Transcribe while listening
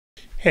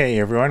Hey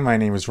everyone, my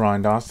name is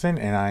Ron Dawson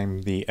and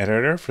I'm the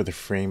editor for the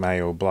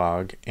Frame.io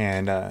blog,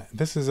 and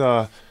this is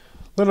a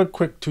little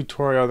quick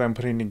tutorial that I'm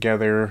putting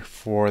together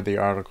for the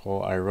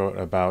article I wrote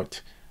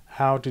about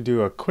how to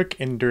do a quick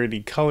and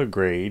dirty color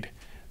grade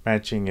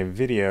matching a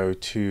video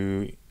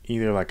to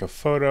either like a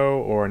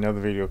photo or another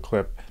video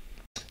clip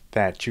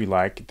that you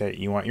like, that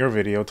you want your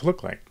video to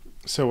look like.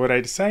 So what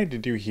I decided to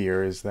do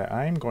here is that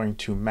I'm going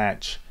to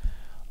match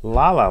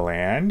La La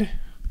Land,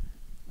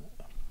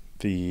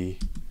 the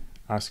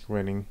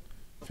Oscar-winning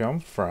film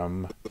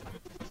from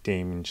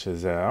Damien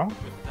Chazelle,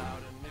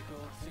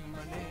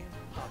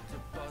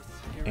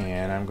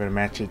 and I'm going to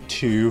match it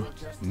to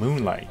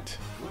Moonlight.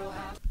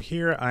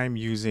 Here I'm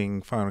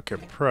using Final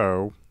Cut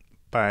Pro,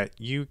 but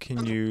you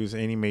can use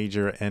any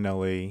major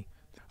NLE.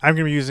 I'm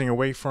going to be using a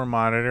waveform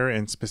monitor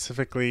and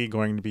specifically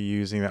going to be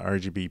using the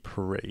RGB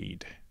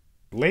Parade.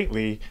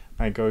 Lately,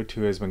 my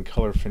go-to has been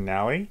Color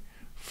Finale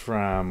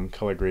from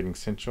Color Grading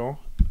Central,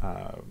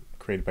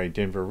 created by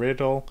Denver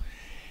Riddle.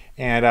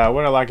 And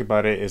what I like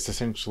about it is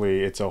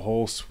essentially it's a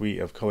whole suite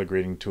of color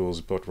grading tools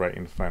built right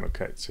in Final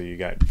Cut. So you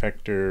got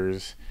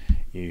vectors,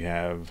 you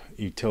have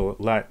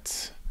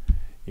LUTs,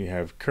 you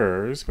have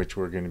curves, which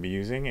we're going to be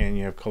using, and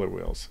you have color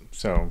wheels.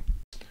 So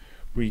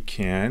we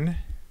can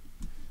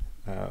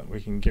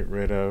get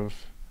rid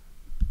of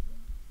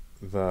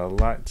the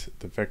LUT,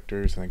 the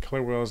vectors, and the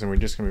color wheels, and we're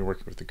just going to be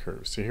working with the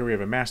curves. So here we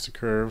have a master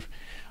curve,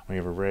 we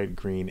have a red,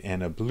 green,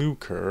 and a blue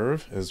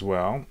curve as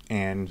well.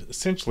 And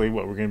essentially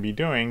what we're going to be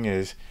doing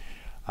is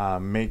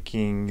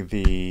making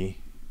the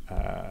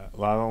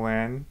La La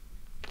Land,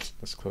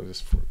 let's close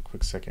this for a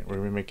quick second, we're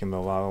going to be making the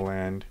La La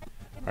Land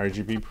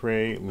RGB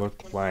Parade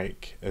look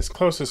like as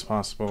close as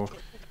possible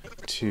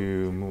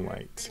to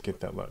Moonlight to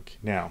get that look.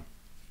 Now,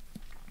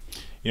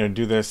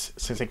 do this,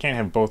 since I can't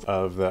have both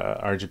of the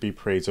RGB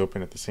parades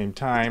open at the same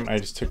time, I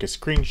just took a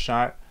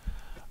screenshot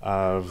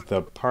of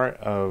the part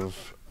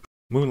of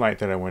Moonlight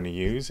that I want to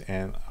use,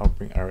 and I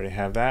already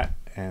have that,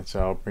 and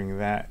so I'll bring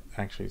that,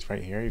 actually it's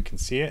right here, you can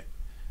see it,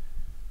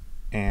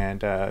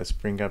 and let's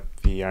bring up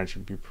the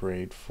RGB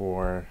parade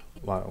for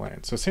La La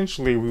Land. So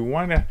essentially we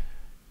want to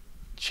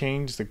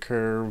change the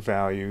curve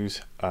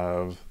values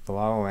of the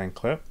La La Land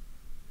clip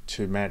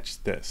to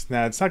match this.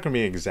 Now it's not going to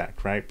be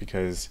exact, right,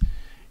 because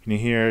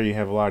here you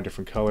have a lot of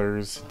different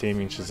colors.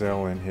 Damien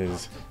Chazelle and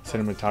his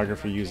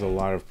cinematography use a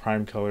lot of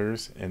prime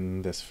colors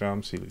in this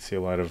film, so you see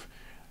a lot of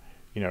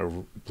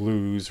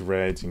blues,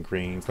 reds, and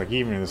greens, like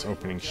even in this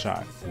opening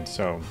shot. And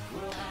so,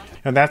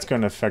 and that's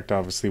going to affect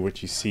obviously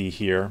what you see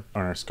here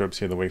on our scopes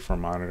here, the waveform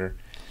monitor.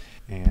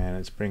 And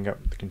let's bring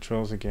up the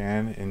controls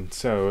again. And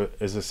so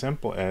as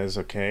simple as,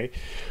 okay,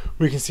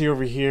 we can see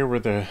over here where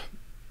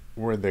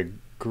the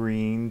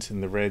greens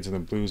and the reds and the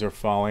blues are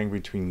falling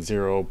between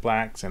 0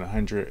 blacks and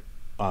 100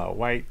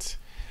 whites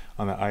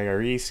on the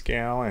IRE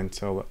scale. And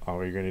so all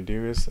we're going to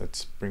do is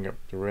let's bring up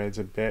the reds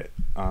a bit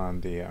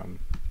on the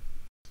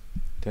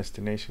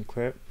destination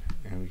clip,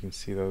 and we can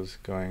see those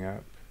going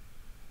up,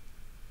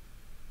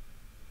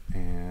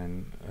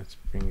 and let's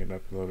bring it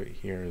up a little bit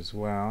here as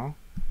well,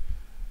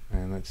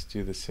 and let's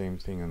do the same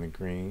thing on the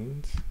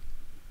greens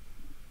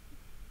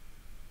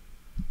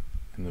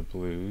and the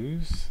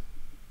blues.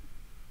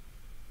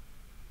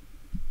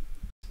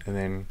 And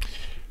then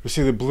we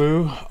see the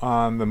blue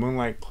on the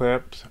Moonlight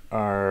clip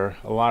a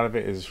lot of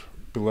it is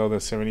below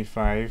the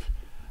 75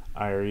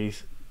 IRE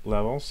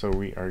level, so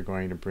we are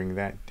going to bring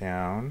that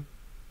down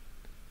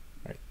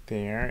right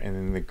there. And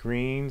then the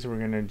greens we're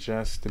going to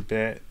adjust a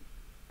bit,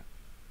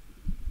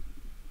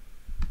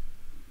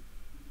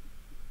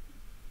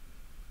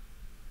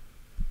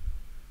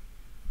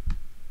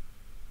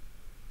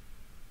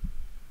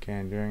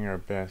 again doing our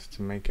best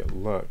to make it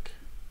look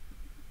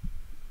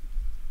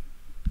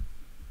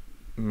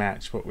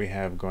match what we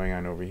have going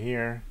on over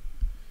here.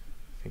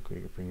 I think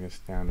we could bring this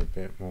down a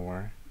bit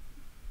more.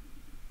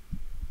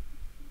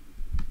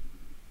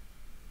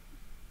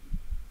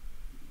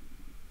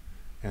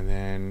 And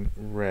then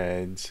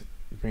reds,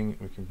 we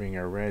can bring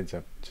our reds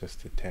up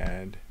just a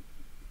tad.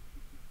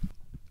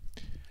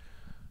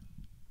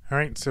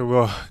 Alright, so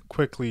we'll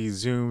quickly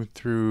zoom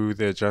through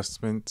the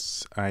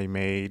adjustments I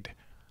made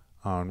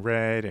on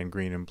red and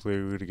green and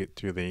blue to get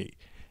through the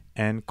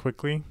end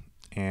quickly.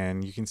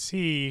 And you can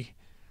see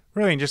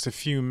really in just a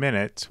few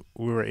minutes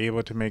we were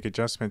able to make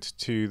adjustments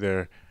to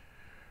the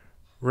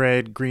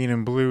red, green,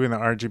 and blue in the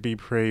RGB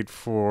parade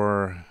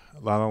for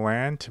La La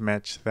Land to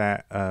match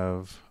that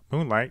of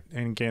Moonlight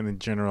and get in the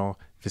general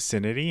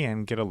vicinity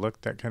and get a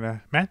look that kind of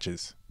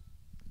matches.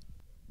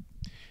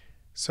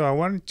 So I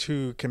wanted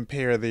to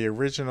compare the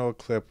original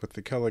clip with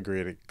the color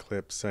graded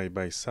clip side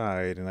by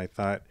side, and I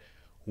thought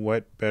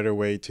what better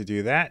way to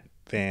do that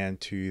than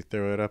to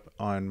throw it up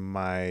on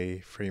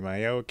my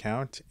Frame.io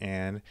account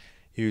and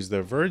use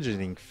the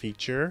versioning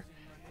feature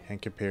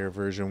and compare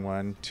version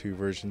 1 to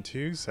version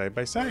 2 side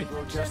by side.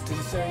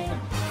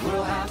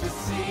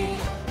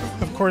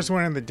 Of course,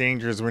 one of the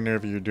dangers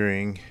whenever you're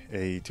doing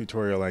a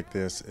tutorial like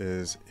this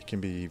is it can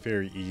be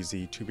very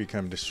easy to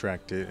become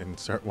distracted and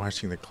start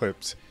watching the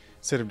clips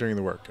instead of doing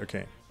the work.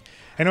 Okay.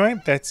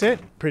 Anyway, that's it.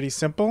 Pretty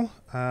simple.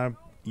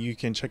 you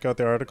can check out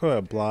the article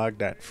at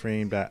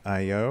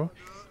blog.frame.io.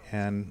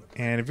 And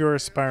if you're an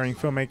aspiring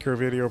filmmaker,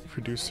 video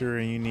producer,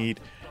 and you need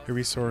a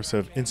resource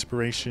of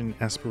inspiration,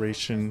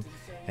 aspiration,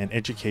 and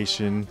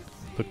education,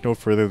 look no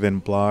further than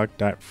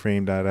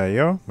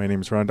blog.frame.io. My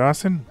name is Ron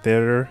Dawson, the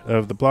editor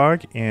of the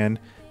blog, and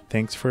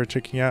thanks for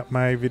checking out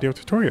my video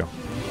tutorial.